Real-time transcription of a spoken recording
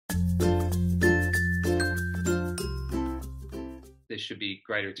There should be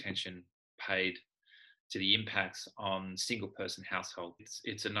greater attention paid to the impacts on single person household.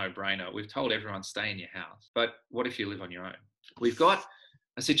 It's a no-brainer. We've told everyone stay in your house, but what if you live on your own? We've got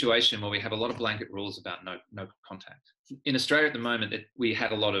a situation where we have a lot of blanket rules about no contact. In Australia at the moment, we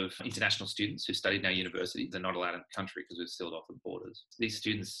had a lot of international students who studied in our universities. They're not allowed in the country because we've sealed off the borders. These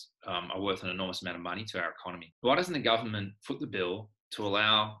students are worth an enormous amount of money to our economy. Why doesn't the government foot the bill to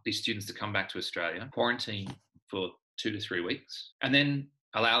allow these students to come back to Australia, quarantine for 2 to 3 weeks, and then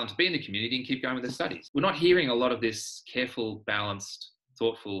allow them to be in the community and keep going with their studies? We're not hearing a lot of this careful, balanced,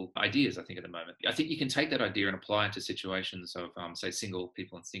 thoughtful ideas, I think, at the moment. I think you can take that idea and apply it to situations of, say, single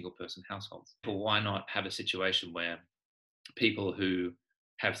people and single person households. But why not have a situation where people who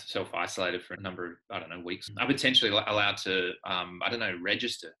have self-isolated for a number of, weeks are potentially allowed to,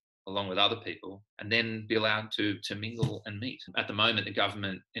 register along with other people and then be allowed to mingle and meet? At the moment, the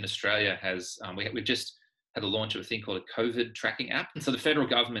government in Australia has, we've just had the launch of a thing called a COVID tracking app. And so the federal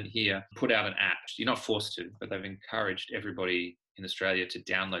government here put out an app. You're not forced to, but they've encouraged everybody in Australia to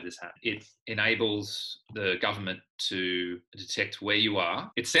download this app. It enables the government to detect where you are.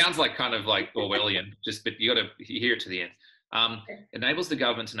 It sounds like kind of like Orwellian, but you got to hear it to the end. Enables the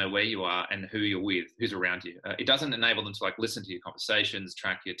government to know where you are and who you're with, who's around you. It doesn't enable them to listen to your conversations,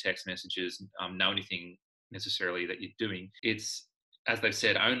 track your text messages, know anything necessarily that you're doing. It's, as they've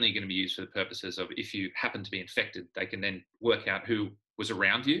said, only going to be used for the purposes of if you happen to be infected, they can then work out who was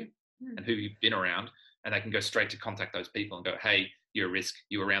around you and who you've been around, and they can go straight to contact those people and go, hey, you're a risk,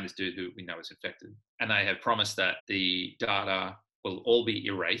 you're around this dude who we know is infected. And they have promised that the data will all be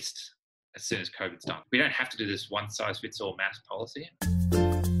erased as soon as COVID's done. We don't have to do this one-size-fits-all mass policy.